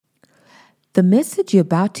The message you're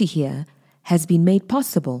about to hear has been made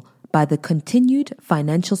possible by the continued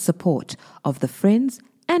financial support of the friends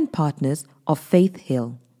and partners of Faith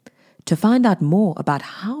Hill. To find out more about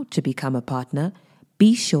how to become a partner,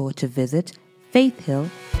 be sure to visit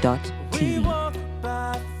faithhill.tv. We walk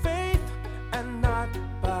by faith and not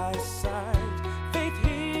by sight. Faith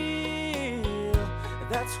Hill,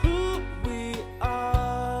 that's who we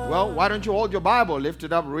are. Well, why don't you hold your Bible, lift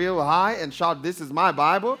it up real high and shout, "This is my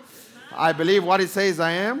Bible. I believe what it says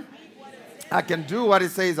I am. I can do what it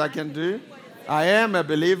says I can do. I am a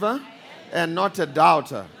believer and not a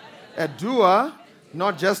doubter. A doer,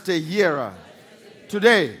 not just a hearer.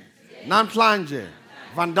 Today, namhlanje,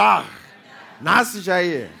 vandag,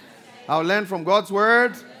 nasi I'll learn from God's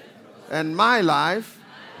word, and my life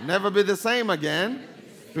never be the same again,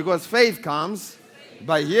 because faith comes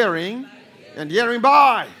by hearing, and hearing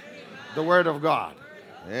by the word of God."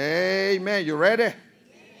 Amen. You ready?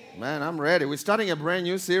 Man, I'm ready. We're starting a brand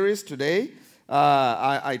new series today.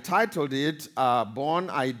 I titled it Born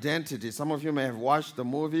Identity. Some of you may have watched the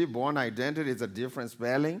movie Born Identity. It's a different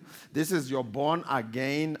spelling. This is your born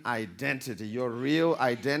again identity, your real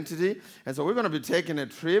identity. And so we're going to be taking a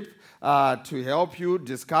trip to help you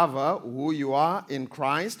discover who you are in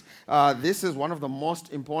Christ. This is one of the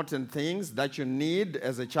most important things that you need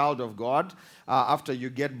as a child of God after you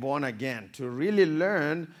get born again, to really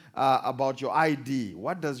learn about your ID.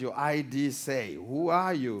 What does your ID say? Who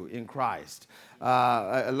are you in Christ?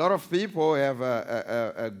 A lot of people have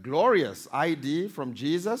a glorious ID from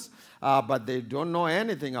Jesus, but they don't know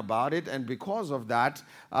anything about it, and because of that,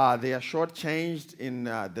 they are shortchanged in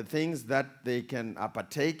the things that they can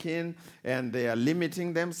partake in, and they are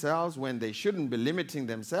limiting themselves when they shouldn't be limiting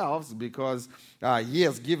themselves, because He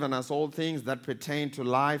has given us all things that pertain to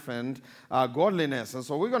life and godliness. And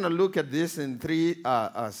so we're going to look at this in three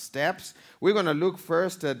steps. We're going to look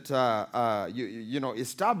first at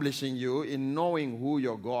establishing you in knowing who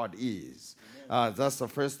your God is. That's the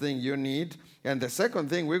first thing you need. And the second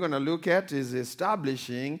thing we're going to look at is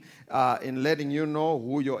establishing in letting you know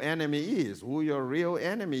who your enemy is, who your real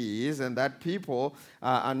enemy is, and that people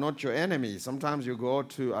are not your enemy. Sometimes you go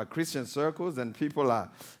to Christian circles and people are,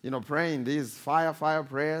 praying these fire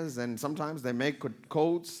prayers, and sometimes they make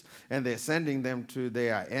quotes and they're sending them to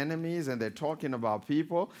their enemies, and they're talking about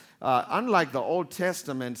people. Unlike the Old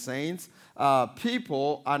Testament saints,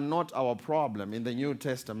 people are not our problem in the New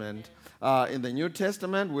Testament. In the New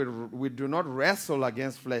Testament, we do not wrestle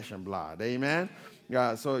against flesh and blood. Amen?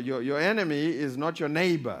 So your enemy is not your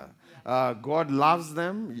neighbor. God loves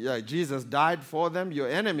them. Jesus died for them. Your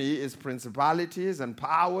enemy is principalities and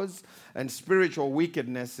powers and spiritual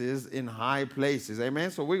wickednesses in high places.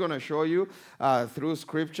 Amen? So we're going to show you through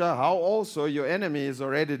Scripture how also your enemy is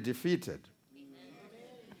already defeated.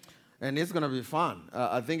 And it's going to be fun.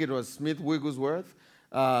 I think it was Smith Wigglesworth.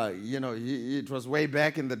 It was way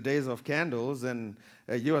back in the days of candles, and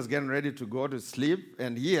he was getting ready to go to sleep,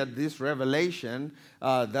 and he had this revelation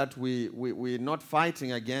that we're not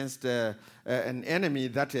fighting against an enemy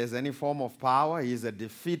that has any form of power. He's a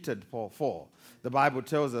defeated foe. The Bible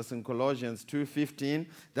tells us in Colossians 2:15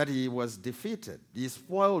 that he was defeated. He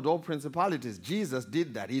spoiled all principalities. Jesus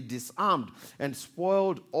did that. He disarmed and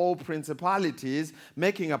spoiled all principalities,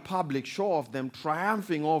 making a public show of them,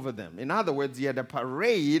 triumphing over them. In other words, he had a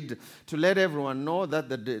parade to let everyone know that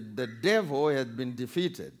the devil had been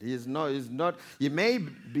defeated. He may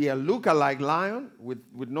be a lookalike lion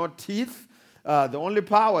with no teeth. The only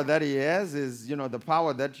power that he has is, the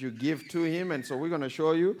power that you give to him. And so we're going to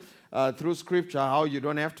show you through Scripture how you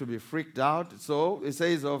don't have to be freaked out. So it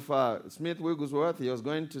says of Smith Wigglesworth, he was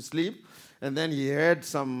going to sleep, and then he heard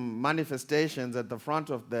some manifestations at the front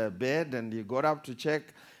of the bed, and he got up to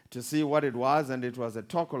check to see what it was, and it was a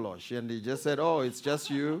tokolosh. And he just said, "Oh, it's just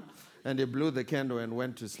you." And he blew the candle and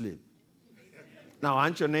went to sleep. Now,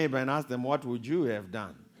 hunt your neighbor and ask them, what would you have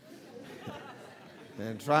done?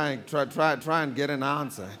 And try and get an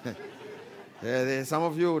answer. Some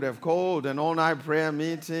of you would have called an all-night prayer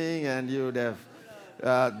meeting, and you would have,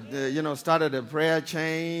 started a prayer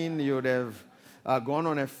chain. You would have gone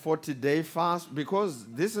on a 40-day fast, because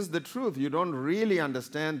this is the truth. You don't really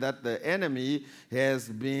understand that the enemy has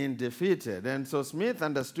been defeated. And so Smith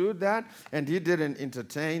understood that, and he didn't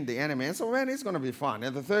entertain the enemy. And so, it's going to be fun.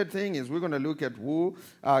 And the third thing is we're going to look at who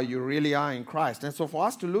you really are in Christ. And so for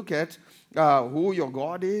us to look at who your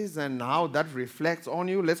God is and how that reflects on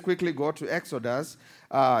you, let's quickly go to Exodus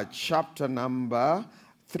chapter number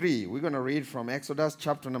 3. We're going to read from Exodus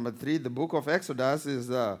chapter number 3. The book of Exodus is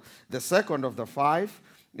the second of the 5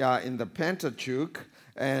 in the Pentateuch.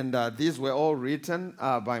 And these were all written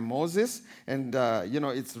by Moses. And,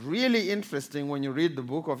 it's really interesting when you read the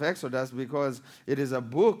book of Exodus because it is a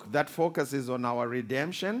book that focuses on our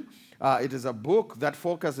redemption. It is a book that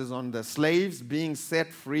focuses on the slaves being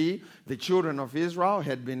set free. The children of Israel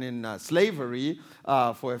had been in slavery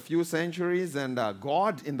for a few centuries, and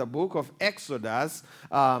God, in the book of Exodus,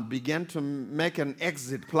 began to make an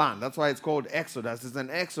exit plan. That's why it's called Exodus. It's an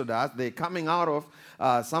exodus. They're coming out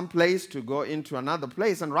of some place to go into another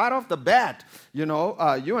place. And right off the bat,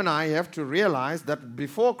 you and I have to realize that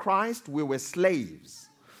before Christ, we were slaves.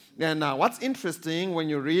 And what's interesting when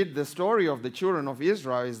you read the story of the children of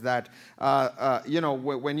Israel is that,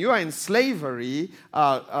 when you are in slavery,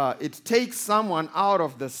 it takes someone out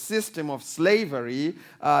of the system of slavery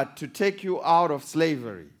to take you out of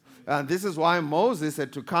slavery. And this is why Moses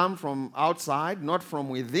had to come from outside, not from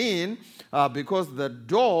within, because the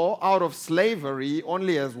door out of slavery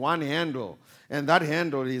only has one handle, and that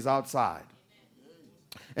handle is outside.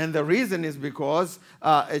 And the reason is because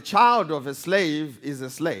a child of a slave is a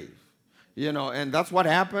slave. And that's what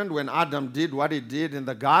happened when Adam did what he did in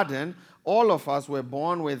the garden. All of us were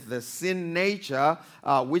born with the sin nature,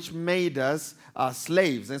 which made us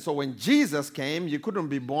slaves. And so when Jesus came, you couldn't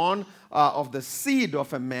be born of the seed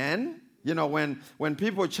of a man. When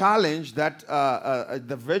people challenge that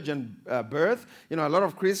the virgin birth, a lot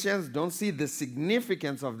of Christians don't see the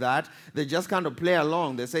significance of that. They just kind of play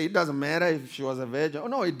along. They say it doesn't matter if she was a virgin. Oh,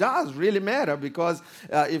 no, it does really matter because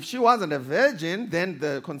if she wasn't a virgin, then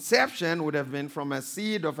the conception would have been from a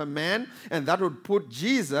seed of a man, and that would put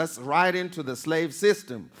Jesus right into the slave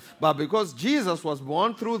system. But because Jesus was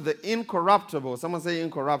born through the incorruptible, someone say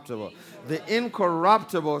incorruptible, the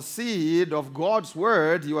incorruptible seed of God's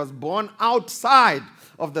word, he was born outside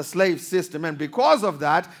of the slave system. And because of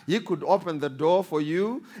that, he could open the door for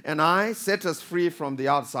you and I, set us free from the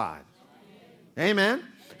outside. Amen.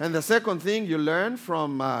 And the second thing you learn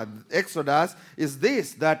from Exodus is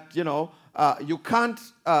this, that, you can't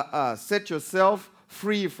set yourself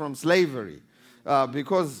free from slavery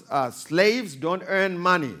because slaves don't earn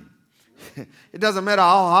money. It doesn't matter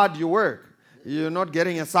how hard you work. You're not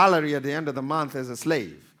getting a salary at the end of the month as a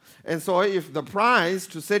slave. And so if the price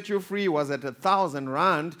to set you free was at 1,000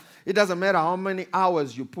 rand, it doesn't matter how many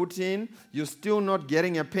hours you put in, you're still not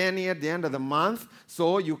getting a penny at the end of the month.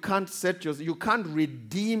 So you can't you can't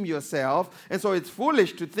redeem yourself. And so it's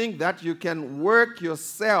foolish to think that you can work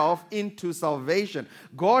yourself into salvation.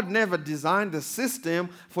 God never designed the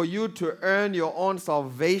system for you to earn your own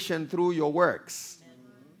salvation through your works.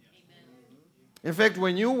 In fact,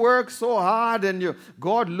 when you work so hard and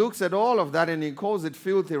God looks at all of that and he calls it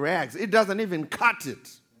filthy rags, it doesn't even cut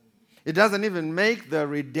it. It doesn't even make the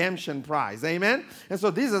redemption price. Amen? And so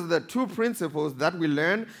these are the two principles that we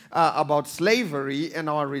learn about slavery and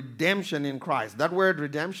our redemption in Christ. That word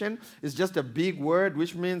redemption is just a big word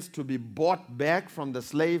which means to be bought back from the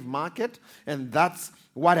slave market. And that's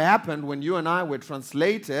what happened when you and I were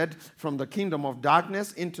translated from the kingdom of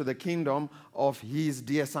darkness into the kingdom of his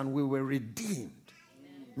dear son. We were redeemed.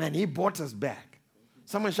 Man, he bought us back.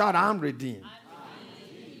 Someone shout, I'm redeemed.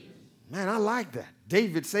 Man, I like that.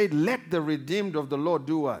 David said, let the redeemed of the Lord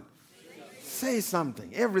do what? Say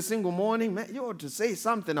something. Every single morning, man, you ought to say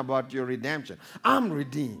something about your redemption. I'm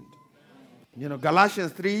redeemed.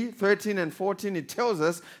 Galatians 3:13 and 14, it tells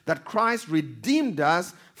us that Christ redeemed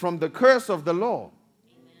us from the curse of the law,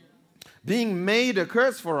 being made a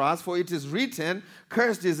curse for us, for it is written,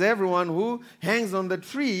 cursed is everyone who hangs on the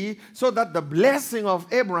tree, so that the blessing of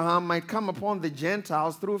Abraham might come upon the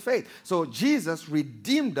Gentiles through faith. So Jesus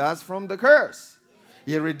redeemed us from the curse.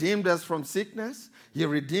 He redeemed us from sickness. He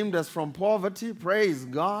redeemed us from poverty. Praise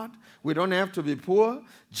God. We don't have to be poor.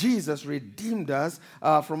 Jesus redeemed us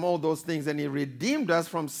from all those things, and he redeemed us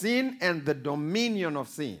from sin and the dominion of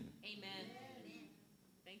sin. Amen.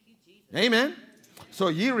 Thank you, Jesus. Amen. So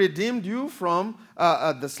he redeemed you from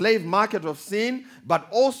the slave market of sin, but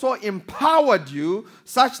also empowered you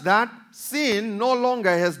such that sin no longer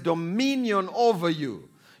has dominion over you.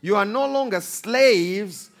 You are no longer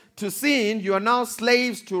slaves to sin. You are now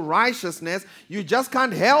slaves to righteousness. You just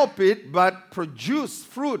can't help it but produce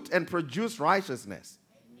fruit and produce righteousness.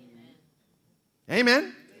 Amen?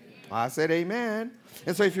 Amen? I said amen.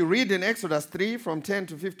 And so if you read in Exodus 3 from 10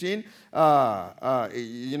 to 15,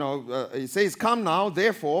 it says, come now,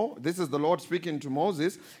 therefore, this is the Lord speaking to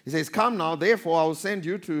Moses. He says, come now, therefore, I will send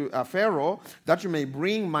you to Pharaoh, that you may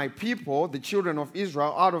bring my people, the children of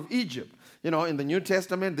Israel, out of Egypt. In the New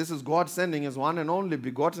Testament, this is God sending his one and only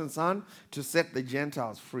begotten Son to set the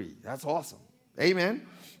Gentiles free. That's awesome. Amen.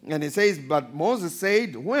 And it says, but Moses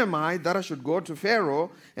said, who am I that I should go to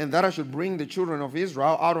Pharaoh and that I should bring the children of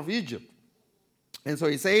Israel out of Egypt? And so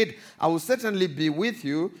he said, I will certainly be with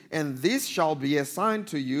you, and this shall be a sign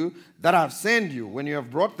to you that I have sent you. When you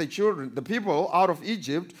have brought the people out of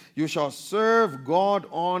Egypt, you shall serve God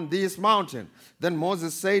on this mountain. Then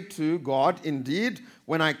Moses said to God, indeed,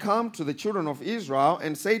 when I come to the children of Israel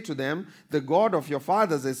and say to them, the God of your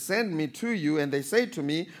fathers has sent me to you, and they say to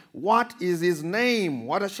me, what is his name?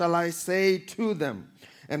 What shall I say to them?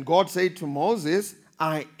 And God said to Moses,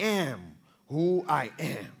 I am who I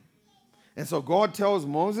am. And so God tells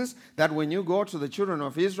Moses that when you go to the children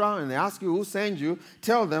of Israel and they ask you who sent you,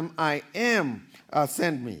 tell them, I am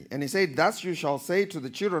sent me. And he said, thus you shall say to the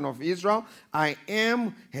children of Israel, I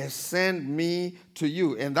am has sent me to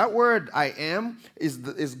you. And that word I am is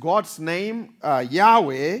God's name,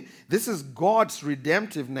 Yahweh. This is God's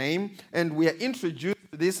redemptive name. And we are introduced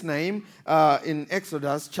to this name in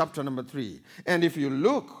Exodus chapter number 3. And if you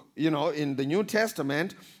look, in the New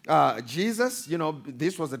Testament, Jesus,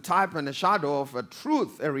 this was a type and a shadow of a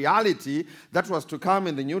truth, a reality that was to come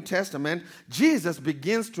in the New Testament. Jesus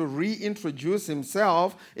begins to reintroduce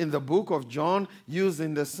himself in the book of John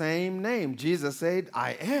using the same name. Jesus said,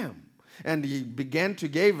 I am. And he began to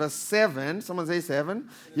give us 7, someone say 7.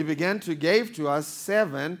 He began to give to us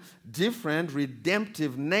 7 different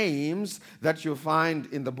redemptive names that you find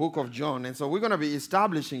in the book of John. And so we're going to be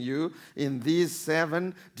establishing you in these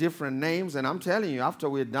 7 different names. And I'm telling you, after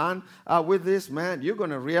we're done with this, man, you're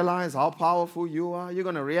going to realize how powerful you are. You're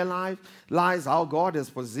going to realize how God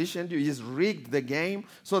has positioned you. He's rigged the game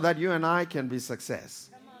so that you and I can be success.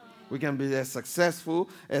 We can be as successful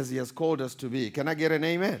as he has called us to be. Can I get an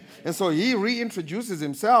amen? And so he reintroduces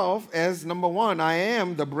himself as, number 1, I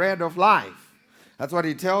am the bread of life. That's what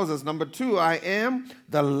he tells us. Number 2, I am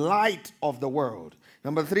the light of the world.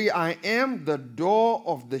 Number 3, I am the door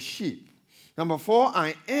of the sheep. Number 4,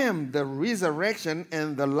 I am the resurrection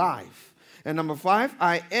and the life. And number 5,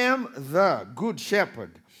 I am the good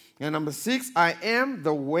shepherd. And number 6, I am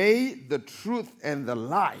the way, the truth, and the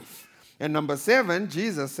life. And number 7,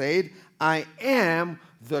 Jesus said, I am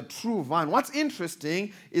the true vine. What's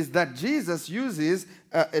interesting is that Jesus uses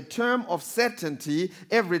a term of certainty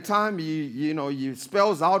every time he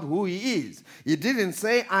spells out who he is. He didn't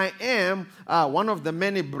say, I am one of the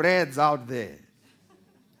many breads out there.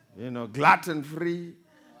 Gluten-free,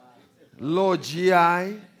 low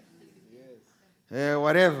GI,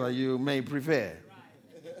 whatever you may prefer.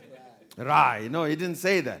 Right. No, he didn't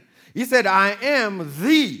say that. He said, I am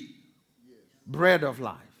the bread of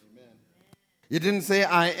life. Amen. He didn't say,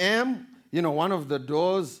 I am, one of the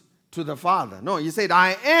doors to the Father. No, he said,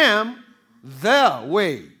 I am the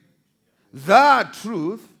way, the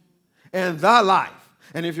truth, and the life.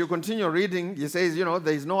 And if you continue reading, he says,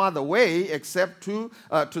 there is no other way except to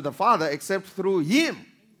the Father except through him.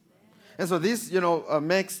 And so this,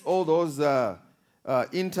 makes all those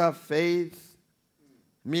interfaith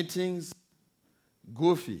meetings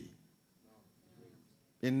goofy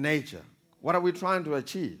in nature. What are we trying to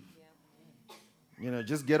achieve?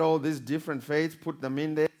 Just get all these different faiths, put them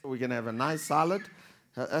in there, so we can have a nice salad.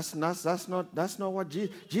 That's not what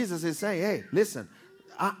Jesus is saying. Hey, listen,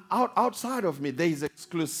 outside of me, there is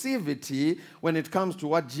exclusivity when it comes to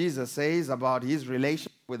what Jesus says about his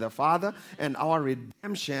relationship with the Father and our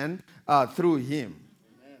redemption through him.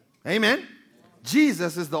 Amen. Amen?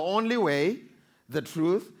 Jesus is the only way, the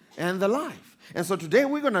truth, and the life. And so today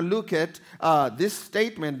we're going to look at this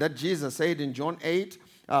statement that Jesus said in John 8,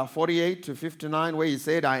 48 to 59, where he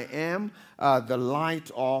said, I am the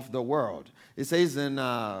light of the world. It says in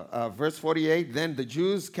verse 48, then the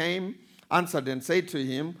Jews answered and said to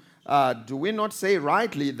him, do we not say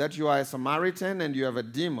rightly that you are a Samaritan and you have a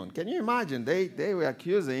demon? Can you imagine? They were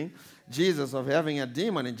accusing Jesus of having a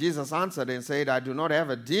demon. And Jesus answered and said, I do not have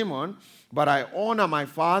a demon, but I honor my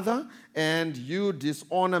Father and you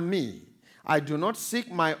dishonor me. I do not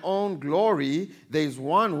seek my own glory. There is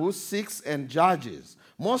one who seeks and judges.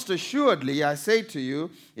 Most assuredly, I say to you,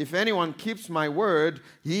 if anyone keeps my word,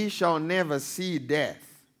 he shall never see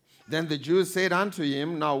death. Then the Jews said unto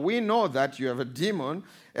him, now we know that you have a demon.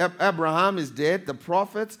 Abraham is dead, the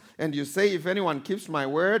prophets, and you say, if anyone keeps my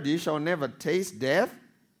word, he shall never taste death.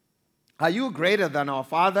 Are you greater than our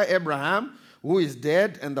father Abraham, who is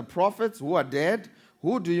dead, and the prophets who are dead?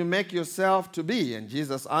 Who do you make yourself to be? And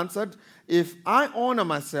Jesus answered, if I honor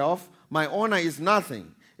myself, my honor is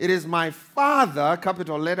nothing. It is my Father,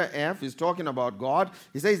 capital letter F, is talking about God.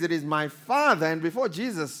 He says it is my Father. And before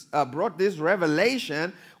Jesus brought this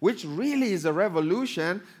revelation, which really is a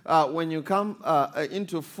revolution when you come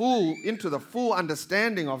into the full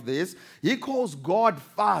understanding of this, he calls God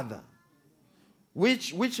Father.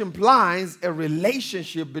 which implies a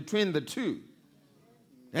relationship between the two.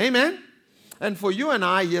 Amen? And for you and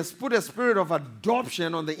I, he has put a spirit of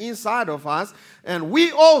adoption on the inside of us, and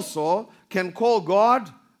we also can call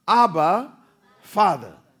God Abba,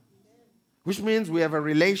 Father, which means we have a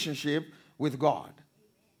relationship with God.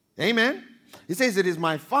 Amen? He says, it is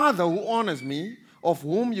my Father who honors me, of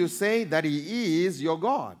whom you say that he is your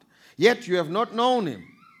God. Yet you have not known him.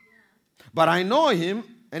 But I know him,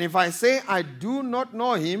 and if I say I do not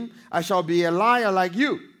know him, I shall be a liar like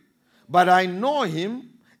you. But I know him,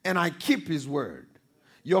 and I keep his word.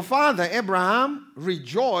 Your father Abraham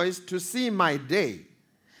rejoiced to see my day,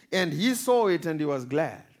 and he saw it and he was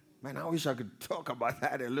glad. Man, I wish I could talk about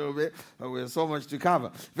that a little bit, but we have so much to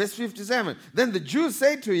cover. Verse 57, then the Jews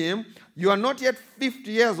said to him, you are not yet 50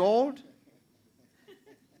 years old,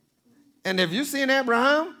 and have you seen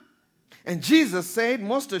Abraham? And Jesus said,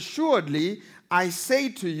 most assuredly, I say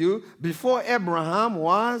to you, before Abraham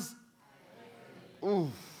was...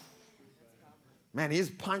 Ooh. Man, he's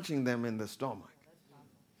punching them in the stomach.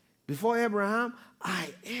 Before Abraham, I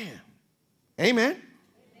am. Amen?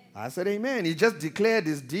 I said amen. He just declared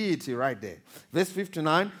his deity right there. Verse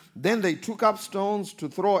 59, then they took up stones to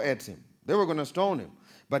throw at him. They were going to stone him.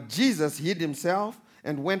 But Jesus hid himself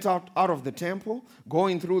and went out of the temple,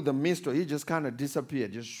 going through the midst. He just kind of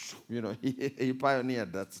disappeared. Just, he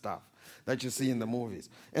pioneered that stuff that you see in the movies.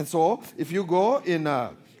 And so, if you go in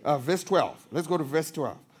verse 12, let's go to verse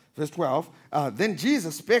 12. Verse 12, then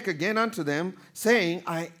Jesus spake again unto them, saying,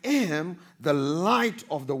 I am the light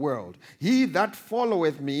of the world. He that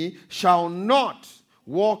followeth me shall not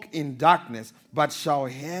walk in darkness, but shall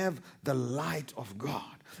have the light of God.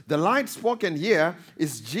 The light spoken here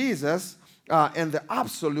is Jesus and the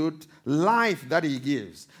absolute life that he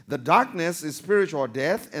gives. The darkness is spiritual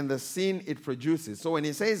death, and the sin it produces. So when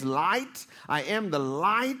he says light, I am the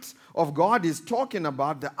light of God, is talking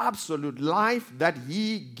about the absolute life that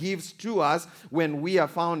he gives to us when we are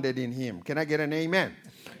founded in him. Can I get an amen?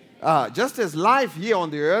 Just as life here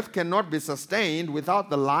on the earth cannot be sustained without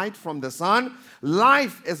the light from the sun,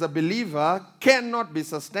 life as a believer cannot be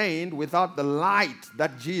sustained without the light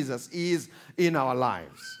that Jesus is in our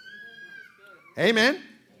lives. Amen?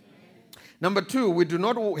 Number two, we do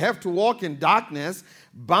not have to walk in darkness,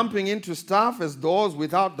 bumping into stuff as those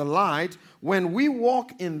without the light. When we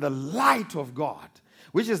walk in the light of God,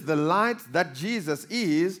 which is the light that Jesus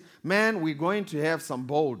is, man, we're going to have some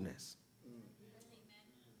boldness.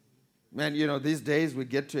 Man, these days we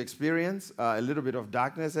get to experience a little bit of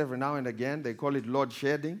darkness every now and again. They call it load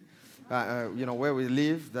shedding. Where we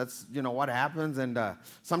live, that's, what happens. And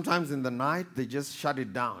sometimes in the night, they just shut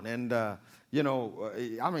it down. And,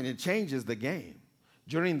 it changes the game.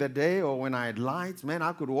 During the day or when I had lights, man,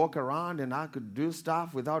 I could walk around and I could do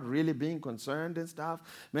stuff without really being concerned and stuff.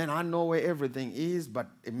 Man, I know where everything is, but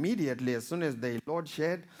immediately, as soon as they load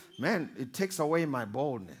shed, man, it takes away my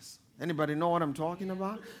boldness. Anybody know what I'm talking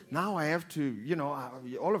about? Now I have to,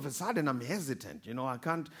 all of a sudden I'm hesitant. I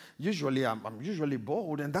can't, I'm usually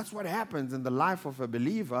bold. And that's what happens in the life of a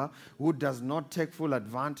believer who does not take full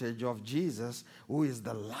advantage of Jesus, who is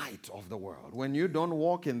the light of the world. When you don't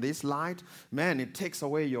walk in this light, man, it takes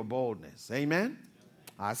away your boldness. Amen?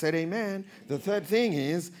 I said amen. The third thing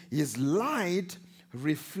is, his light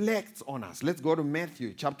reflects on us. Let's go to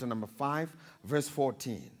Matthew chapter number 5, verse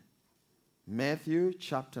 14. Matthew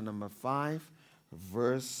chapter number 5,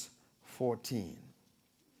 verse 14.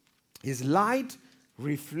 His light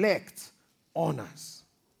reflects on us.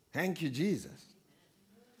 Thank you, Jesus.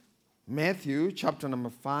 Matthew chapter number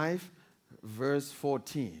 5, verse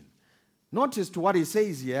 14. Notice to what he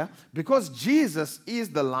says here. Because Jesus is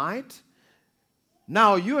the light,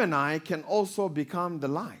 now you and I can also become the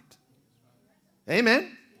light.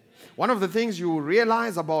 Amen? One of the things you will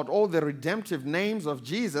realize about all the redemptive names of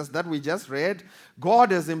Jesus that we just read,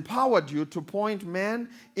 God has empowered you to point man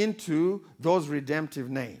into those redemptive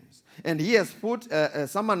names. And he has put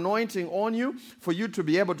some anointing on you for you to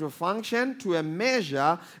be able to function to a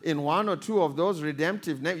measure in one or two of those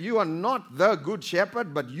redemptive names. You are not the good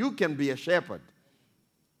shepherd, but you can be a shepherd.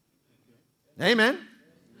 Amen?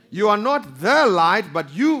 You are not the light,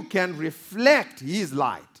 but you can reflect his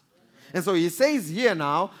light. And so he says here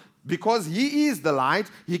now, because he is the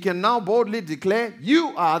light, he can now boldly declare,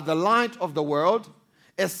 you are the light of the world,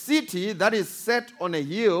 a city that is set on a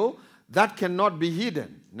hill that cannot be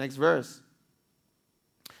hidden. Next verse.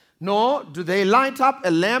 Nor do they light up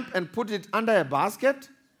a lamp and put it under a basket,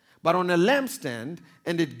 but on a lampstand,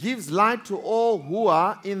 and it gives light to all who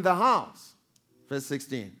are in the house. Verse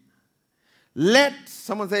 16.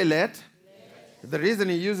 Someone say let. The reason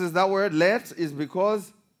he uses that word let is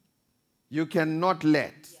because you cannot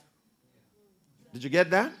let. Did you get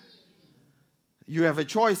that? You have a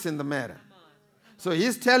choice in the matter. So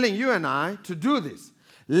he's telling you and I to do this.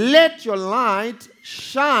 Let your light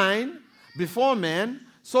shine before men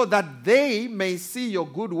so that they may see your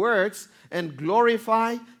good works and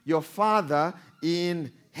glorify your Father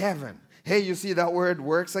in heaven. Hey, you see that word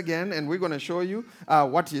works again, and we're going to show you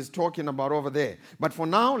what he's talking about over there. But for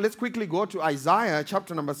now, let's quickly go to Isaiah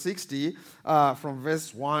chapter number 60 from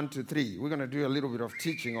verse 1 to 3. We're going to do a little bit of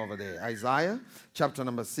teaching over there. Isaiah chapter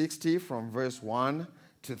number 60 from verse 1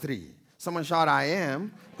 to 3. Someone shout, I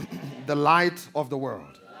am the light of the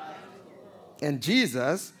world. And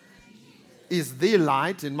Jesus is the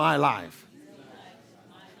light in my life.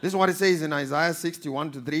 This is what it says in Isaiah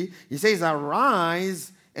 61 to 3. He says,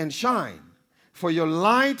 arise and shine, for your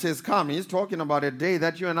light has come. He's talking about a day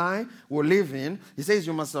that you and I will live in. He says,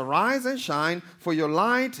 you must arise and shine, for your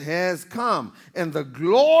light has come, and the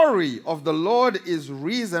glory of the Lord is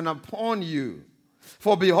risen upon you.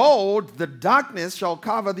 For behold, the darkness shall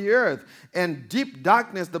cover the earth, and deep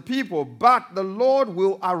darkness the people, but the Lord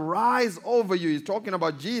will arise over you. He's talking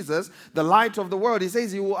about Jesus, the light of the world. He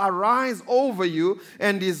says he will arise over you,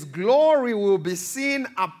 and his glory will be seen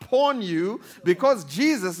upon you. Because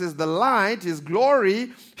Jesus is the light, his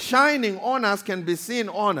glory shining on us can be seen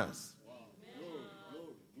on us.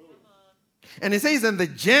 And he says, and the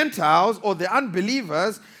Gentiles or the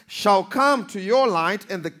unbelievers shall come to your light,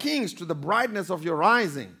 and the kings to the brightness of your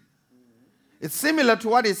rising. It's similar to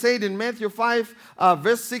what he said in Matthew 5,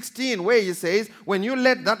 verse 16, where he says, when you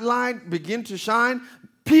let that light begin to shine,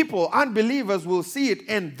 people, unbelievers will see it,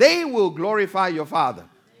 and they will glorify your Father.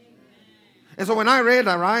 And so when I read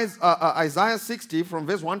Isaiah 60 from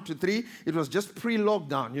verse 1 to 3, it was just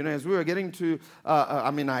pre-lockdown. You know, as we were getting to,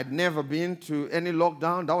 I'd never been to any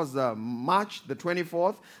lockdown. That was March the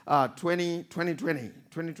 24th, 2020.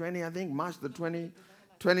 2020, I think, March the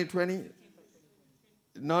 2020.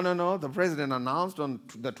 No. The president announced on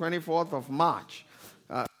the 24th of March.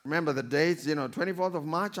 Remember the dates, 24th of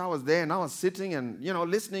March, I was there and I was sitting and,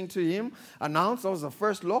 listening to him announce. That was the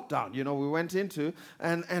first lockdown, we went into.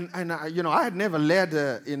 And I had never led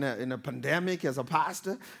in a pandemic as a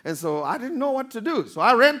pastor. And so I didn't know what to do. So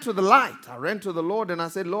I ran to the light. I ran to the Lord and I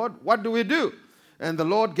said, Lord, what do we do? And the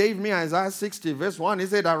Lord gave me Isaiah 60, verse 1. He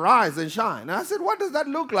said, arise and shine. And I said, what does that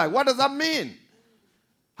look like? What does that mean?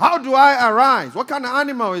 How do I arise? What kind of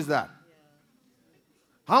animal is that?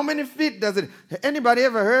 How many feet does it? Anybody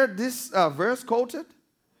ever heard this verse quoted?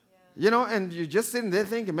 And you're just sitting there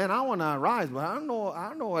thinking, man, I want to arise, but I don't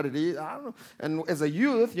know what it is. I don't know. And as a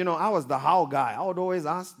youth, I was the how guy. I would always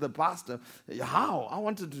ask the pastor, how? I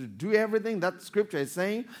wanted to do everything that scripture is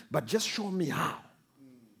saying, but just show me how.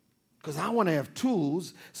 Because I want to have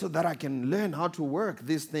tools so that I can learn how to work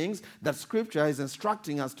these things that Scripture is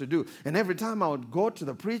instructing us to do. And every time I would go to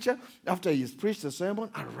the preacher, after he's preached the sermon,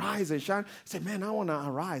 arise and shine. Say, man, I want to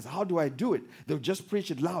arise. How do I do it? They'll just preach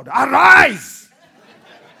it loud. Arise!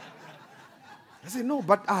 I say, no,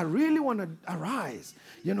 but I really want to arise.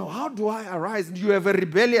 How do I arise? You have a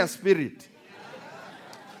rebellious spirit.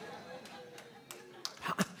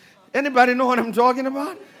 Anybody know what I'm talking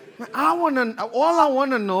about? All I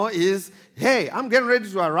want to know is, hey, I'm getting ready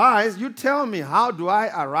to arise. You tell me, how do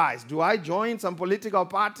I arise? Do I join some political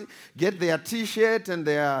party, get their T-shirt and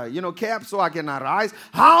their, cap so I can arise?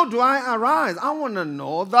 How do I arise? I want to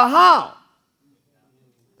know the how.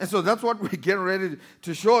 And so that's what we're getting ready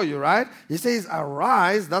to show you, right? He says,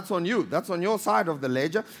 arise, that's on you. That's on your side of the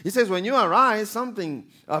ledger. He says, when you arise, something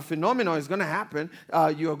phenomenal is going to happen.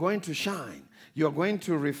 You are going to shine. You're going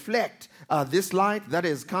to reflect this light that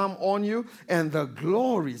has come on you, and the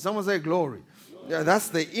glory. Someone say glory. Yeah, that's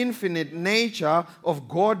the infinite nature of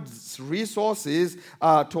God's resources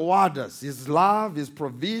toward us. His love, His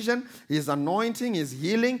provision, His anointing, His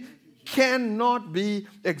healing cannot be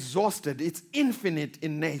exhausted. It's infinite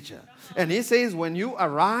in nature. And he says, when you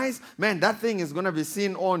arise, man, that thing is going to be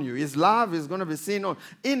seen on you. His love is going to be seen on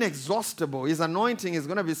you. Inexhaustible. His anointing is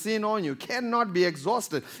going to be seen on you. Cannot be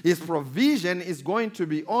exhausted. His provision is going to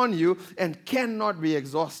be on you and cannot be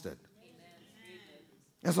exhausted.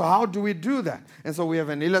 And so how do we do that? And so we have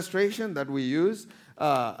an illustration that we use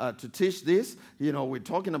to teach this. We're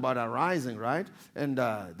talking about arising, right? And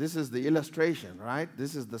this is the illustration, right?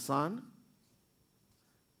 This is the sun.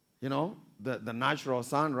 The natural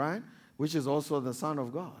sun, right? Which is also the Son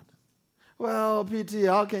of God. Well, PT,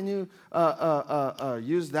 how can you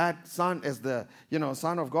use that Son as the,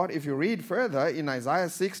 Son of God? If you read further in Isaiah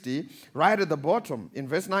 60, right at the bottom, in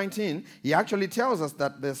verse 19, he actually tells us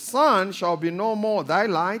that the sun shall be no more thy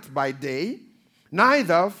light by day,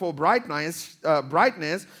 neither for brightness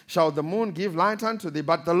shall the moon give light unto thee,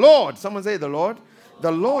 but the Lord, someone say the Lord,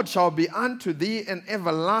 The Lord shall be unto thee an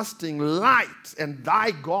everlasting light, and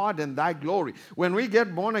thy God and thy glory. When we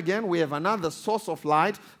get born again, we have another source of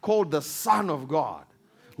light called the Son of God,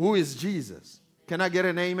 who is Jesus. Can I get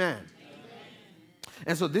an amen?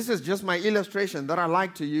 And so this is just my illustration that I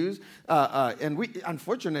like to use. And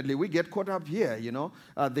unfortunately, we get caught up here,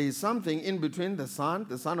 there is something in between the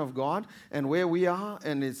Son of God, and where we are,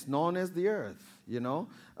 and it's known as the earth,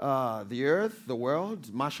 the earth, the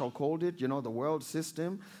world, Marshall called it, the world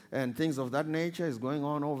system, and things of that nature is going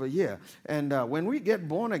on over here. And when we get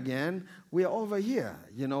born again, we are over here.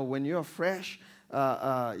 When you're fresh,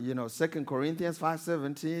 2 Corinthians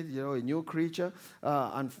 5:17, a new creature.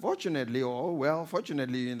 Unfortunately,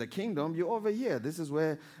 fortunately, in the kingdom, you're over here. This is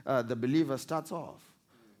where the believer starts off.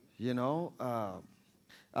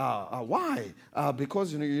 Why?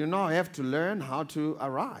 Because you now have to learn how to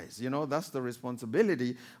arise. That's the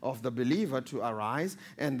responsibility of the believer, to arise.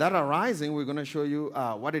 And that arising, we're going to show you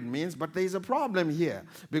what it means. But there's a problem here.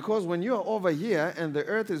 Because when you're over here and the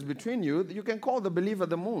earth is between you, you can call the believer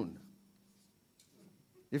the moon.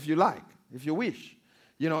 If you like, if you wish.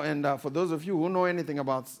 And for those of you who know anything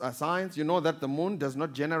about science, you know that the moon does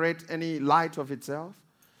not generate any light of itself.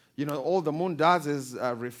 All the moon does is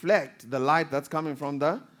reflect the light that's coming from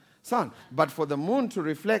the sun. But for the moon to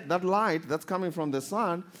reflect that light that's coming from the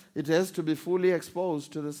sun, it has to be fully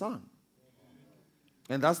exposed to the sun.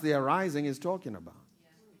 And that's the arising is talking about.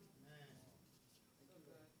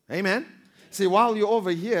 Amen? See, while you're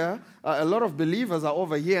over here, a lot of believers are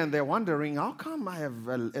over here and they're wondering, how come I have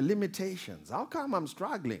limitations? How come I'm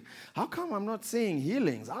struggling? How come I'm not seeing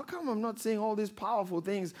healings? How come I'm not seeing all these powerful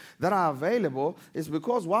things that are available? It's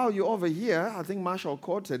because while you're over here, I think Marshall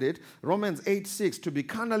quoted it, Romans 8:6, to be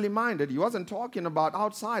carnally minded. He wasn't talking about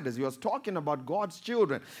outsiders. He was talking about God's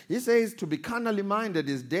children. He says to be carnally minded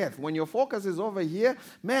is death. When your focus is over here,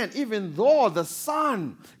 man, even though the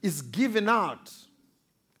sun is given out,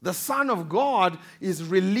 the Son of God is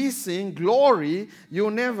releasing glory, you'll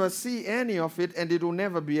never see any of it, and it will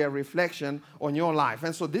never be a reflection on your life.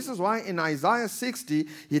 And so this is why in Isaiah 60,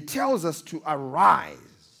 he tells us to arise.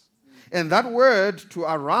 And that word, to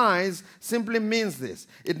arise, simply means this.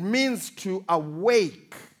 It means to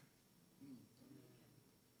awake.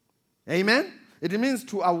 Amen? It means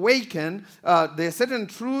to awaken. There are certain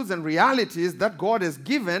truths and realities that God has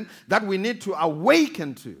given that we need to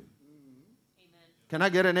awaken to. Can I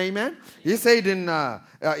get an amen? He said in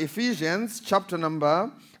Ephesians chapter number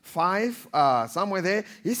 5, somewhere there,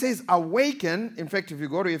 he says, awaken. In fact, if you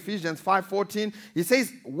go to Ephesians 5:14, he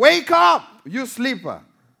says, wake up, you sleeper.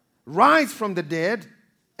 Rise from the dead,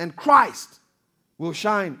 and Christ will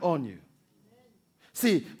shine on you.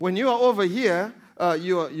 See, when you are over here,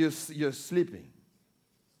 you're sleeping.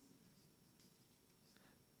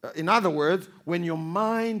 In other words, when your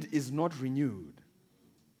mind is not renewed.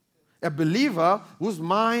 A believer whose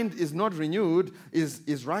mind is not renewed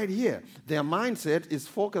is right here. Their mindset is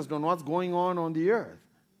focused on what's going on the earth.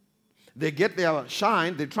 They get their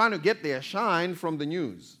shine. They're trying to get their shine from the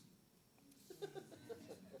news.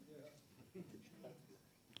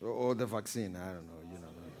 or the vaccine. I don't know.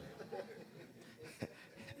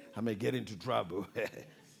 I may get into trouble.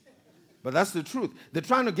 But that's the truth. They're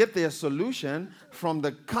trying to get their solution from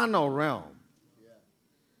the carnal realm.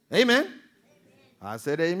 Amen? I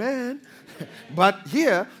said amen. But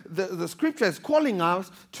here, the scripture is calling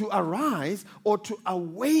us to arise or to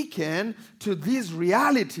awaken to these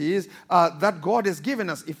realities that God has given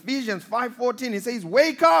us. Ephesians 5:14, he says,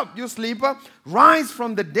 wake up, you sleeper, rise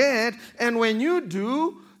from the dead, and when you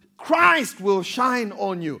do, Christ will shine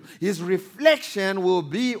on you. His reflection will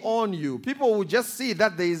be on you. People will just see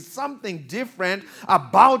that there is something different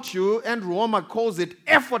about you, and Roma calls it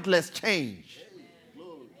effortless change.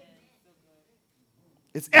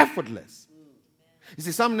 It's effortless. You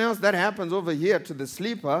see, something else that happens over here to the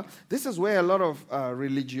sleeper, this is where a lot of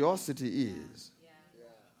religiosity is.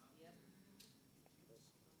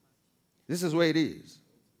 This is where it is.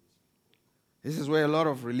 This is where a lot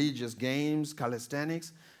of religious games,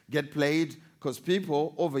 calisthenics, get played because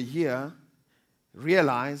people over here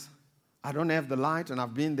realize, I don't have the light, and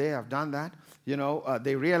I've been there, I've done that.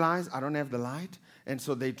 They realize I don't have the light, and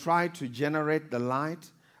so they try to generate the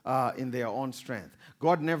light in their own strength.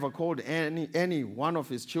 God never called any one of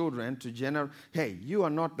his children to generate, hey, you are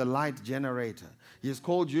not the light generator. He has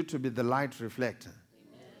called you to be the light reflector.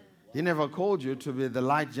 Amen. He never called you to be the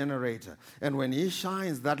light generator. And when he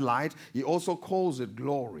shines that light, he also calls it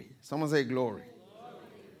glory. Someone say glory.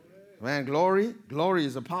 Man, glory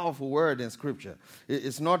is a powerful word in Scripture.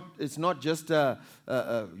 It's not just a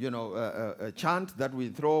chant that we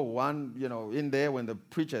throw one in there when the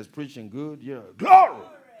preacher is preaching good. Glory.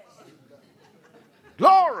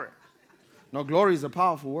 No, glory is a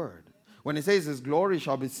powerful word. When he says his glory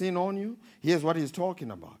shall be seen on you, here's what he's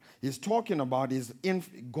talking about. He's talking about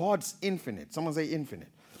God's infinite. Someone say infinite.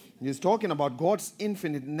 He's talking about God's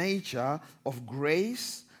infinite nature of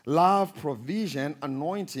grace, love, provision,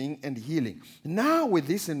 anointing, and healing. Now, with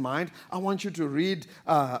this in mind, I want you to read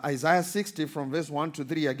Isaiah 60 from verse 1 to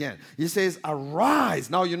 3 again. He says,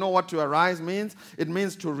 arise. Now, you know what to arise means? It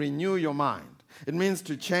means to renew your mind. It means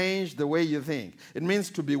to change the way you think. It means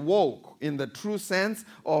to be woke in the true sense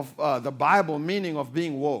of the Bible meaning of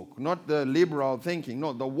being woke, not the liberal thinking.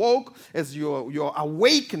 No, the woke is you're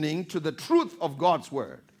awakening to the truth of God's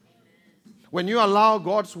word. When you allow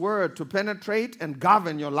God's word to penetrate and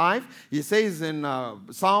govern your life, he says in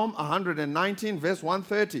Psalm 119, verse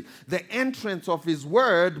 130, the entrance of his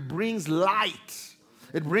word brings light.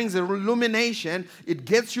 It brings illumination. It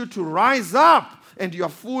gets you to rise up, and you are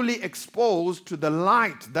fully exposed to the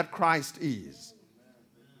light that Christ is.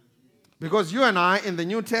 Because you and I in the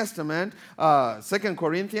New Testament, 2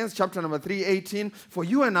 Corinthians chapter number 3:18, for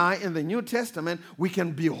you and I in the New Testament, we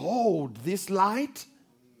can behold this light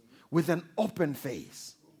with an open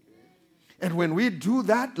face. And when we do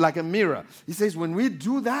that, like a mirror, he says, when we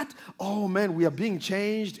do that, oh man, we are being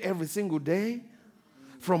changed every single day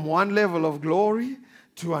from one level of glory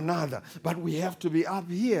to another. But we have to be up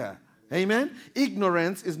here. Amen?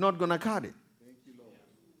 Ignorance is not going to cut it.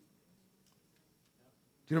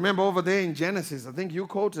 Do you remember over there in Genesis? I think you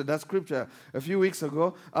quoted that scripture a few weeks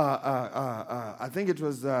ago. I think it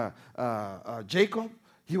was Jacob.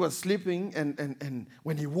 He was sleeping, and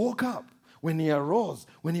when he woke up, when he arose,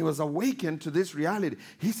 when he was awakened to this reality,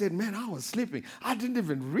 he said, man, I was sleeping. I didn't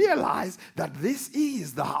even realize that this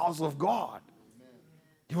is the house of God.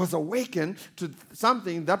 He was awakened to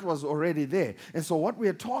something that was already there. And so what we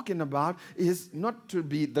are talking about is not to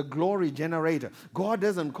be the glory generator. God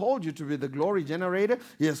hasn't called you to be the glory generator.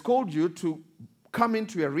 He has called you to come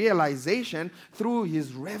into a realization through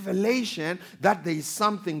his revelation that there is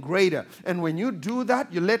something greater. And when you do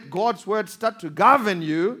that, you let God's word start to govern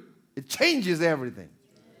you, it changes everything.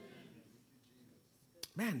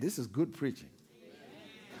 Man, this is good preaching.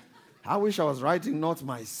 I wish I was writing notes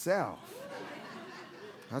myself.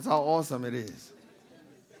 That's how awesome it is.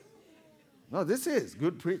 No, this is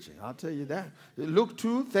good preaching. I'll tell you that. Luke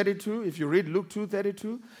 2:32, if you read Luke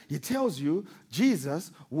 2:32, he tells you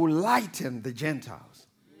Jesus will lighten the Gentiles.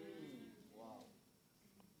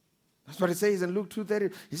 That's what it says in Luke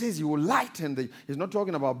 2:30. He says he will lighten the... He's not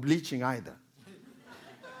talking about bleaching either.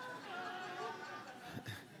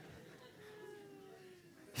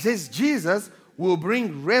 He says Jesus will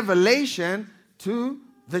bring revelation to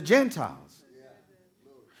the Gentiles.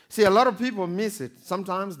 See, a lot of people miss it.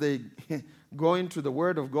 Sometimes they go into the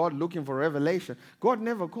Word of God looking for revelation. God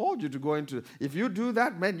never called you to go into... If you do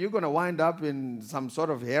that, man, you're going to wind up in some sort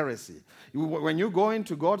of heresy. When you go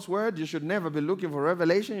into God's Word, you should never be looking for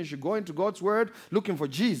revelation. You should go into God's Word looking for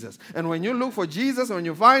Jesus. And when you look for Jesus, when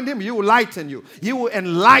you find him, he will lighten you. He will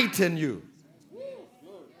enlighten you.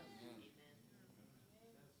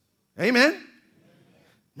 Amen?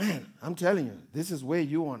 Man, I'm telling you, this is where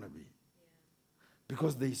you want to be.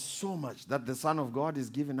 Because there is so much that the Son of God is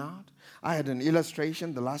giving out. I had an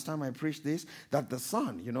illustration the last time I preached this, that the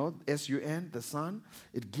sun, you know, S-U-N, the sun,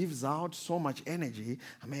 it gives out so much energy.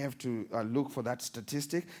 I may have to look for that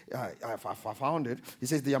statistic. I found it. It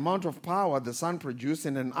says the amount of power the sun produces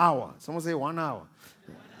in an hour. Someone say 1 hour.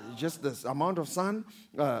 Just the amount of sun,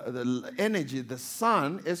 the energy the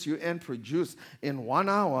sun, S-U-N, produce in 1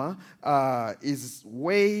 hour is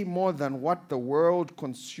way more than what the world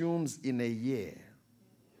consumes in a year.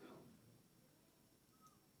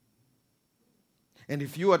 And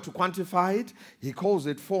if you were to quantify it, he calls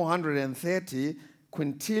it 430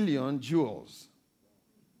 quintillion joules.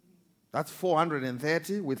 That's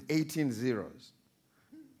 430 with 18 zeros.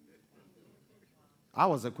 I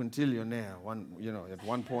was a quintillionaire at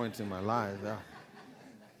one point in my life. Yeah.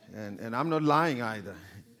 And I'm not lying either.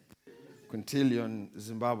 Quintillion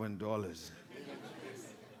Zimbabwean dollars.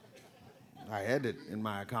 I had it in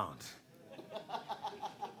my account.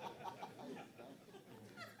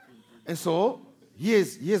 And so,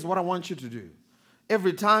 here's what I want you to do.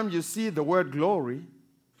 Every time you see the word glory,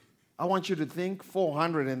 I want you to think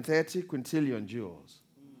 430 quintillion joules.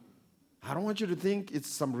 I don't want you to think it's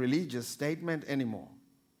some religious statement anymore.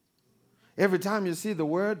 Every time you see the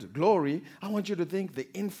word glory, I want you to think the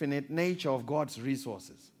infinite nature of God's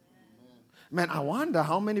resources. Man, I wonder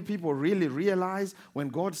how many people really realize when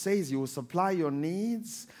God says he will supply your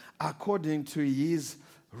needs according to his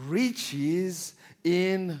riches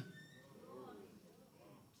in...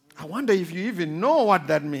 I wonder if you even know what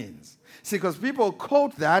that means. See, because people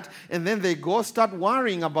quote that and then they go start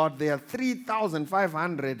worrying about their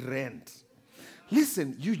 3,500 rent.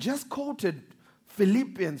 Listen, you just quoted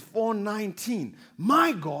Philippians 4:19.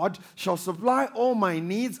 My God shall supply all my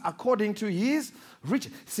needs according to his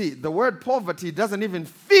riches. See, the word poverty doesn't even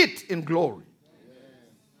fit in glory.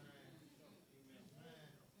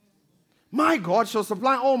 My God shall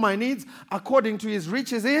supply all my needs according to his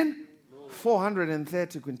riches in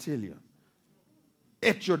 430 quintillion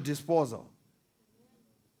at your disposal.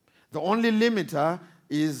 The only limiter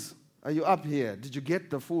is, are you up here? Did you get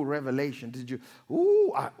the full revelation? Did you,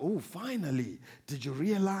 finally, did you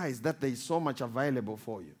realize that there is so much available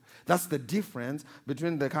for you? That's the difference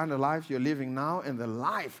between the kind of life you're living now and the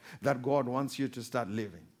life that God wants you to start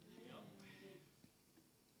living.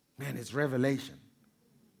 Man, it's revelation.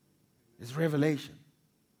 It's revelation.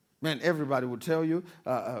 Man, everybody will tell you,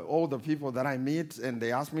 all the people that I meet and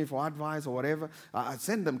they ask me for advice or whatever, I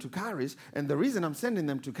send them to Charis. And the reason I'm sending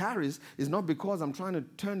them to Charis is not because I'm trying to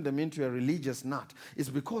turn them into a religious nut. It's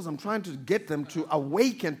because I'm trying to get them to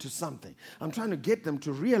awaken to something. I'm trying to get them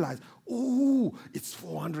to realize, it's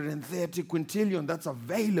 430 quintillion that's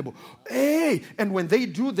available. Hey, and when they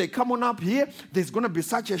do, they come on up here, there's going to be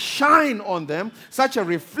such a shine on them, such a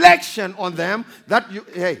reflection on them that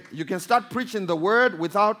you can start preaching the word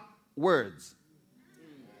without words.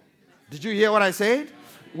 Did you hear what I said?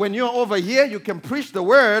 When you're over here, you can preach the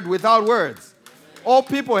word without words. All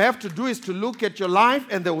people have to do is to look at your life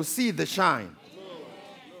and they will see the shine.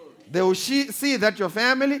 They will see that your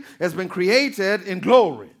family has been created in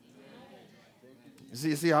glory.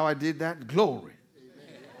 You see how I did that? Glory.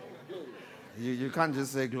 You can't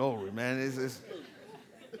just say glory, man.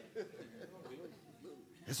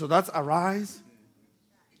 So that's arise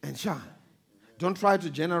and shine. Don't try to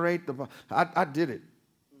generate the... I did it.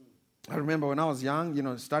 I remember when I was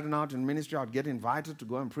young, starting out in ministry, I'd get invited to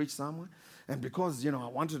go and preach somewhere. And because, I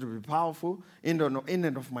wanted to be powerful in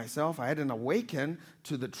and of myself, I hadn't awakened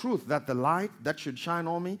to the truth that the light that should shine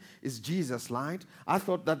on me is Jesus' light. I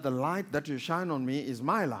thought that the light that should shine on me is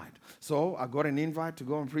my light. So I got an invite to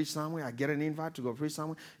go and preach somewhere. I get an invite to go preach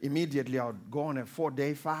somewhere. Immediately I would go on a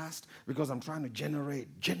 4-day fast because I'm trying to generate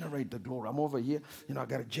the glory. I'm over here, I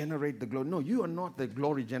got to generate the glory. No, you are not the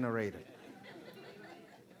glory generator.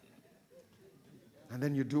 And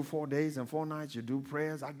then you do 4 days and 4 nights, you do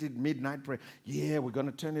prayers. I did midnight prayer. Yeah, we're going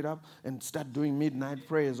to turn it up and start doing midnight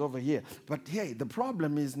prayers over here. But hey, the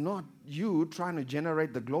problem is not you trying to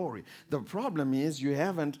generate the glory. The problem is you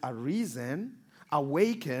haven't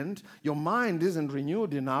awakened. Your mind isn't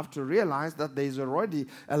renewed enough to realize that there's already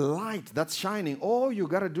a light that's shining. All you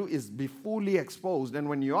got to do is be fully exposed. And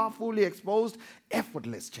when you are fully exposed,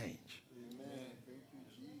 effortless change. Amen. Thank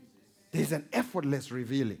you, Jesus. There's an effortless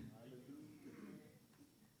revealing.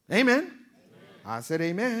 Amen? Amen. I said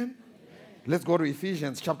amen. Amen. Let's go to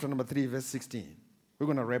Ephesians chapter number 3, verse 16. We're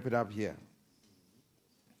going to wrap it up here.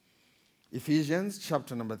 Ephesians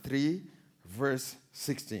chapter number 3, verse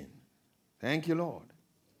 16. Thank you, Lord.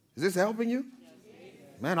 Is this helping you?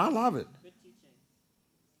 Yes. Man, I love it.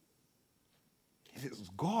 It is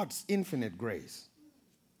God's infinite grace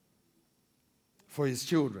for his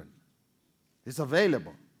children. It's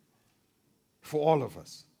available for all of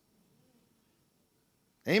us.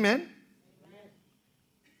 Amen? Amen.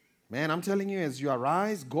 Man, I'm telling you, as you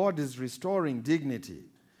arise, God is restoring dignity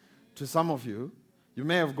to some of you. You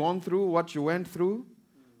may have gone through what you went through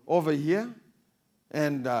over here.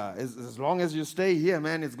 And as long as you stay here,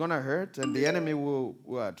 man, it's going to hurt. And the enemy will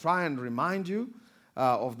try and remind you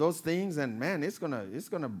of those things. And, man, it's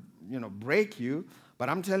gonna break you. But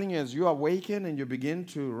I'm telling you, as you awaken and you begin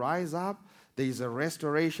to rise up, there is a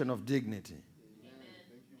restoration of dignity.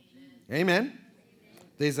 Amen? Amen?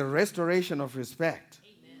 There's a restoration of respect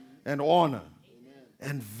and honor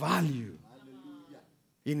and value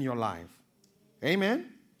in your life.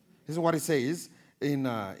 Amen? This is what it says in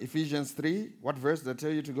Ephesians 3. What verse did I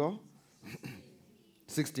tell you to go?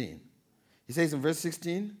 16. He says in verse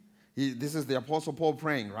 16, this is the Apostle Paul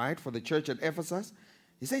praying, right, for the church at Ephesus.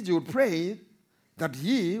 He says you would pray that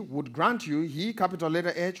he would grant you, he, capital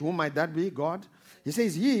letter H, who might that be? God. He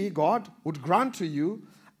says he, God, would grant to you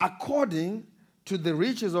according to the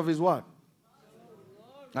riches of his what?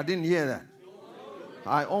 I didn't hear that.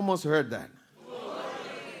 I almost heard that.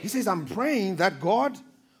 He says, I'm praying that God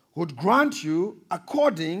would grant you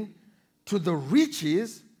according to the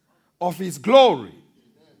riches of his glory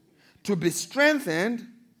to be strengthened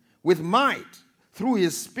with might through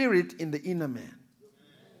his spirit in the inner man.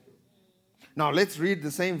 Now let's read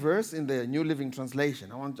the same verse in the New Living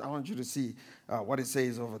Translation. I want you to see what it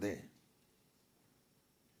says over there.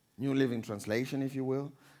 New Living Translation, if you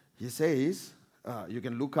will. He says, You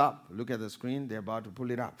can look at the screen. They're about to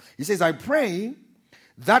pull it up. He says, I pray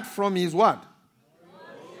that from his what?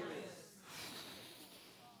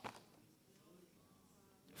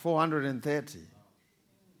 430.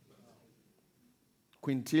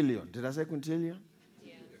 Quintillion. Did I say quintillion?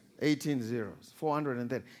 Yeah. 18 zeros.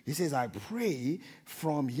 430. He says, I pray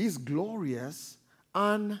from his glorious,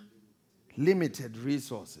 unlimited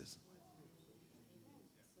resources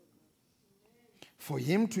for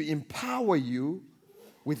him to empower you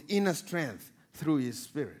with inner strength through his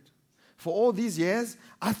spirit. For all these years,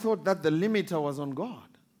 I thought that the limiter was on God.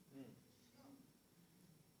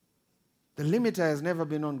 The limiter has never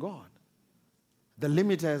been on God. The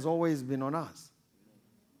limiter has always been on us.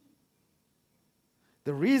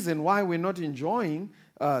 The reason why we're not enjoying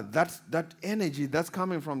that energy that's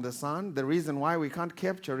coming from the sun, the reason why we can't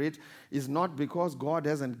capture it is not because God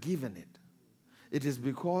hasn't given it. It is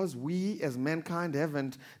because we as mankind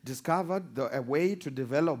haven't discovered a way to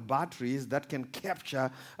develop batteries that can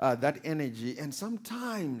capture that energy. And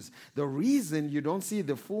sometimes the reason you don't see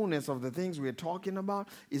the fullness of the things we're talking about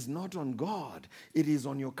is not on God. It is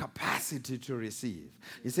on your capacity to receive.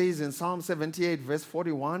 He says in Psalm 78 verse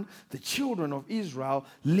 41, the children of Israel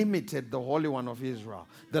limited the Holy One of Israel.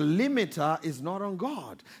 The limiter is not on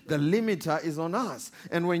God. The limiter is on us.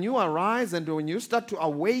 And when you arise and when you start to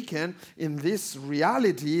awaken in this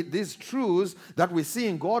reality, these truths that we see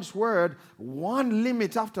in God's word, one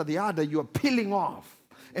limit after the other, you're peeling off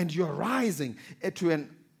and you're rising to an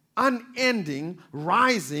unending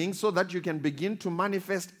rising so that you can begin to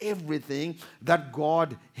manifest everything that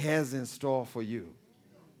God has in store for you.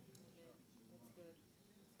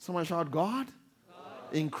 Someone shout, God,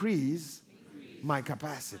 increase my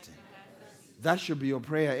capacity. That should be your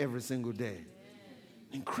prayer every single day.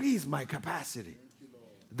 Increase my capacity.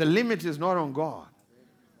 The limit is not on God.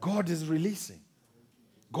 God is releasing.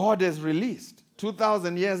 God has released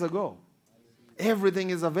 2,000 years ago.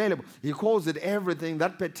 Everything is available. He calls it everything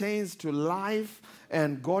that pertains to life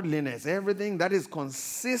and godliness. Everything that is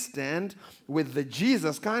consistent with the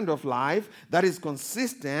Jesus kind of life, that is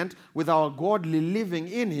consistent with our godly living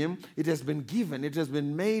in him. It has been given. It has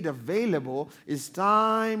been made available. It's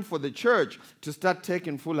time for the church to start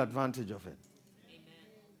taking full advantage of it.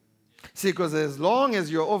 See, because as long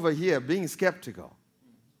as you're over here being skeptical,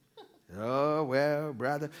 oh, well,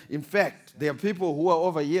 brother. In fact, there are people who are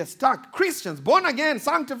over here stuck. Christians, born again,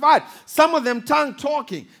 sanctified. Some of them tongue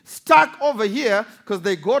talking, stuck over here because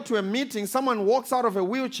they go to a meeting. Someone walks out of a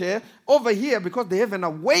wheelchair over here because they haven't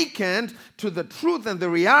awakened to the truth and the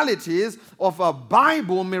realities of a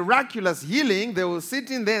Bible miraculous healing. They will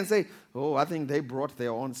sit in there and say, oh, I think they brought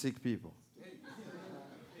their own sick people.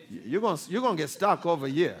 You're going to get stuck over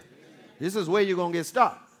here. This is where you're going to get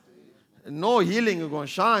stuck. No healing is going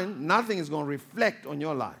to shine. Nothing is going to reflect on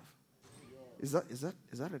your life. Is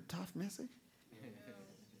that a tough message?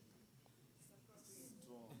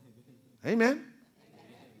 Amen?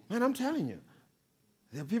 Man, I'm telling you.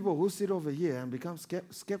 There are people who sit over here and become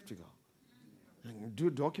skeptical. And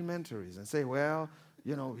do documentaries and say, well,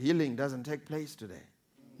 healing doesn't take place today.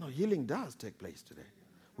 No, healing does take place today.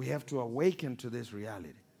 We have to awaken to this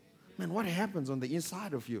reality. Man, what happens on the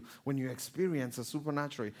inside of you when you experience a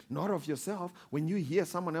supernatural, not of yourself, when you hear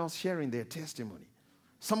someone else sharing their testimony?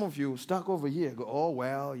 Some of you stuck over here go, oh,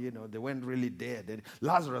 well, they weren't really dead.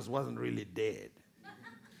 Lazarus wasn't really dead.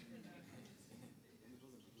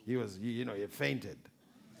 He was, he fainted.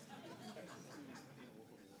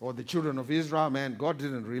 Or the children of Israel, man, God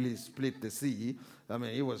didn't really split the sea. I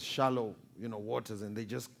mean, it was shallow, waters, and they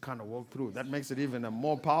just kind of walked through. That makes it even a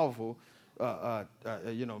more powerful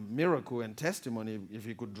miracle and testimony. If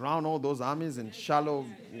you could drown all those armies in shallow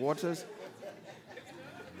waters,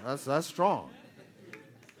 that's strong.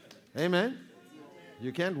 Amen.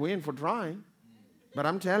 You can't win for trying. But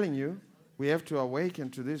I'm telling you, we have to awaken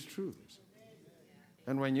to these truths.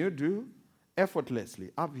 And when you do, effortlessly,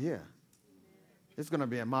 up here, it's going to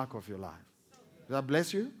be a mark of your life. Does that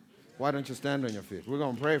bless you? Why don't you stand on your feet? We're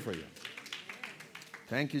going to pray for you.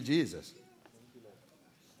 Thank you, Jesus.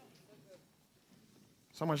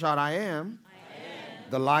 Someone shout, I am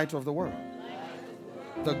the light of the world.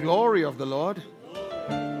 The glory of the Lord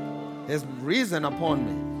has risen upon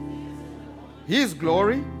me. His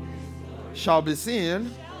glory shall be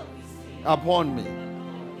seen upon me.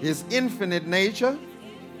 His infinite nature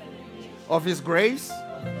of his grace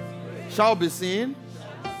shall be seen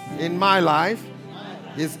in my life.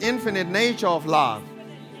 His infinite nature of love.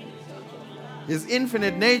 His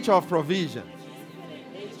infinite nature of provision.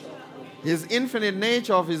 His infinite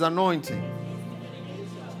nature of his anointing.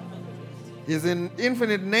 His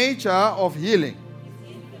infinite nature of healing.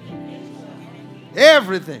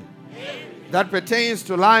 Everything that pertains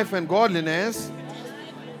to life and godliness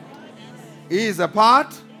is a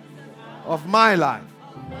part of my life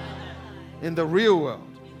in the real world.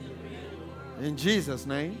 In Jesus'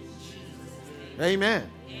 name, amen.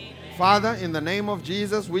 Father, in the name of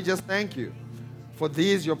Jesus, we just thank you for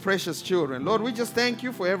these, your precious children. Lord, we just thank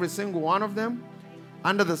you for every single one of them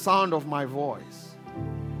under the sound of my voice.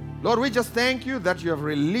 Lord, we just thank you that you have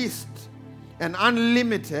released an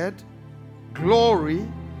unlimited glory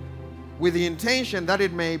with the intention that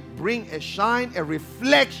it may bring a shine, a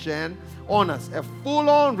reflection on us, a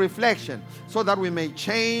full-on reflection, so that we may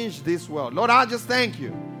change this world. Lord, I just thank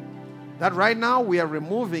you that right now we are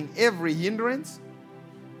removing every hindrance.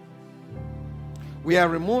 We are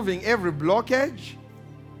removing every blockage.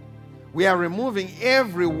 We are removing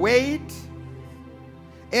every weight,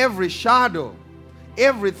 every shadow,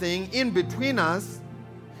 everything in between us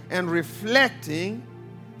and reflecting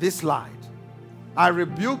this light. I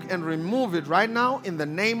rebuke and remove it right now in the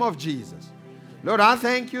name of Jesus. Lord, I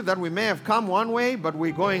thank you that we may have come one way, but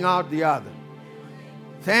we're going out the other.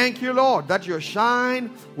 Thank you, Lord, that your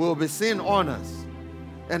shine will be seen on us.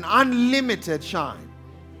 An unlimited shine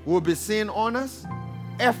will be seen on us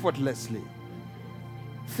effortlessly.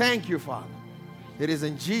 Thank you, Father. It is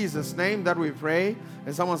in Jesus' name that we pray.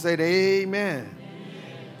 And someone said, amen.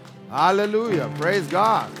 Hallelujah. Praise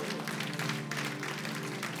God.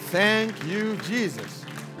 Thank you, Jesus.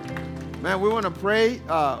 Man, we want to pray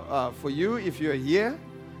for you if you're here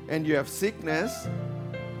and you have sickness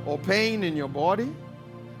or pain in your body.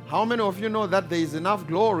 How many of you know that there is enough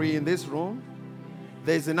glory in this room?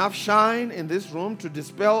 There is enough shine in this room to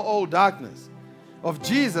dispel all darkness. Of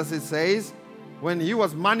Jesus, it says, when he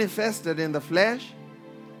was manifested in the flesh,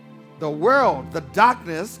 the world, the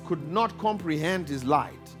darkness could not comprehend his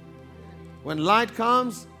light. When light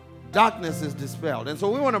comes, darkness is dispelled. And so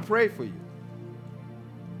we want to pray for you.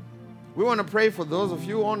 We want to pray for those of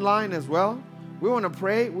you online as well. We want to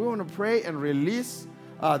pray and release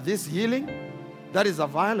this healing that is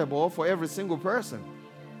available for every single person.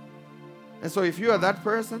 And so if you are that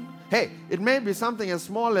person, hey, it may be something as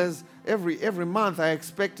small as every month I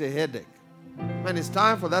expect a headache. Man, it's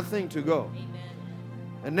time for that thing to go. Amen.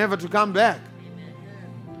 And never to come back.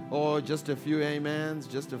 Amen. Or just a few amens,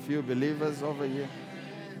 just a few believers over here.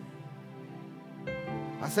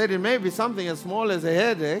 I said it may be something as small as a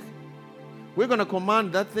headache. We're going to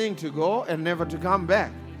command that thing to go and never to come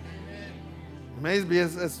back. It may be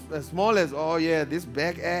as small as, oh yeah, this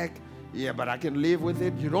backache, yeah, but I can live with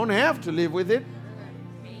it. You don't have to live with it.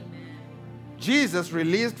 Jesus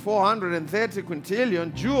released 430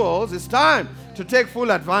 quintillion jewels. It's time to take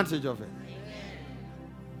full advantage of it.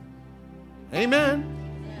 Amen.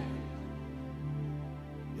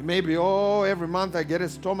 It may be, oh, every month I get a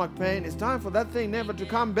stomach pain. It's time for that thing never to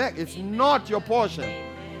come back. It's not your portion.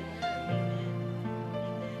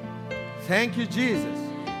 Thank you, Jesus.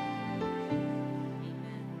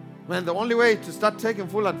 Man, the only way to start taking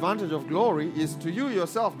full advantage of glory is to you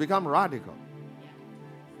yourself become radical.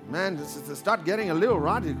 Man, to start getting a little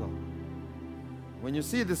radical. When you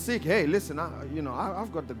see the sick, hey, listen,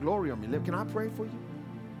 I've got the glory on me. Can I pray for you?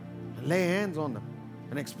 And lay hands on them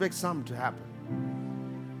and expect something to happen.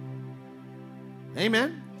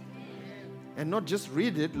 Amen? And not just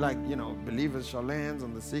read it like, believers shall lay hands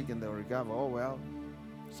on the sick and they'll recover. Oh, well,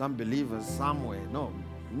 some believers somewhere. No,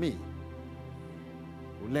 me.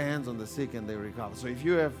 Who lay hands on the sick and they recover. So if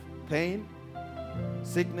you have pain,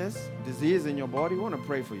 sickness, disease in your body, we want to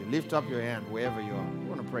pray for you. Lift up your hand wherever you are. We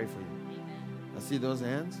want to pray for you. I see those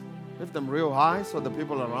hands. Lift them real high so the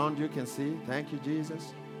people around you can see. Thank you,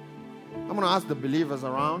 Jesus. I'm going to ask the believers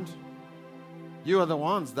around. You are the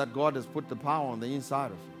ones that God has put the power on the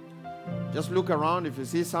inside of you. Just look around. If you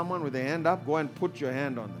see someone with their hand up, go and put your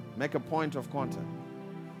hand on them. Make a point of contact.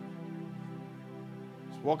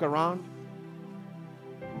 Just walk around.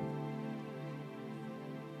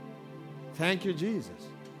 Thank you, Jesus.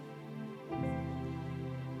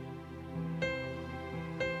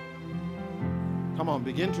 Come on,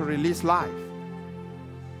 begin to release life.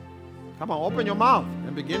 Come on, open your mouth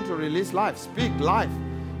and begin to release life. Speak life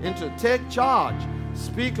take charge.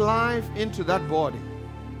 Speak life into that body.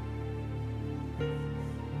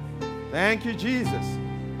 Thank you, Jesus.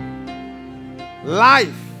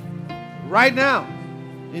 Life right now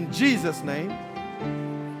in Jesus' name.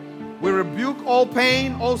 We rebuke all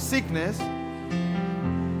pain, all sickness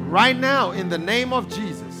right now in the name of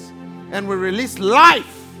Jesus. And we release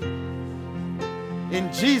life in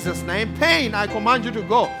Jesus' name. Pain, I command you to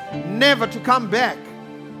go, never to come back.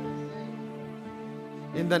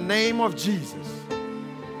 In the name of Jesus.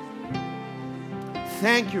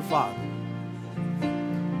 Thank you, Father.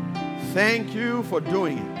 Thank you for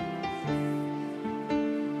doing it.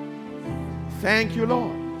 Thank you,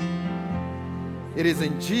 Lord. It is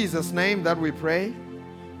in Jesus' name that we pray.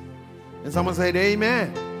 And someone said,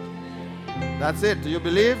 amen. That's it. Do you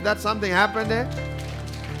believe that something happened there?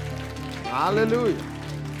 Hallelujah.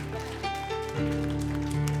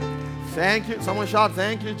 Thank you. Someone shout,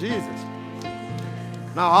 thank you, Jesus.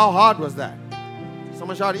 Now, how hard was that?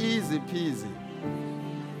 Someone shout, easy peasy.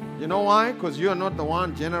 You know why? Because you are not the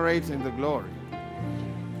one generating the glory.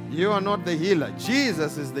 You are not the healer.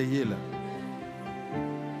 Jesus is the healer.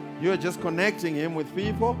 You are just connecting him with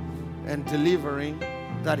people and delivering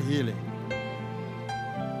that healing.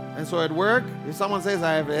 And so at work, if someone says,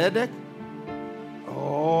 I have a headache,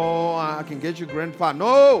 oh, I can get you grandpa.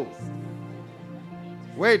 No!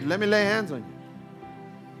 Wait, let me lay hands on you.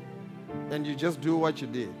 And you just do what you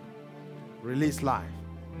did. Release life.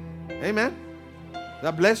 Amen?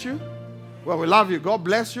 That bless you? Well, we love you. God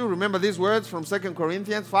bless you. Remember these words from 2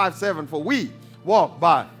 Corinthians 5:7. For we walk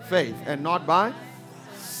by faith and not by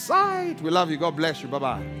sight. We love you. God bless you.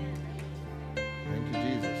 Bye-bye. Thank you,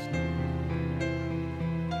 Jesus.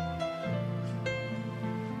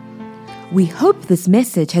 We hope this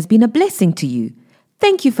message has been a blessing to you.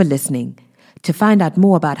 Thank you for listening. To find out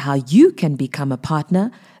more about how you can become a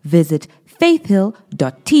partner, visit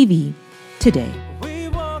faithhill.tv today. We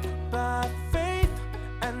walk by faith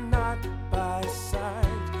and not by sight.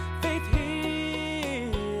 Faith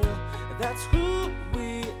Hill, that's who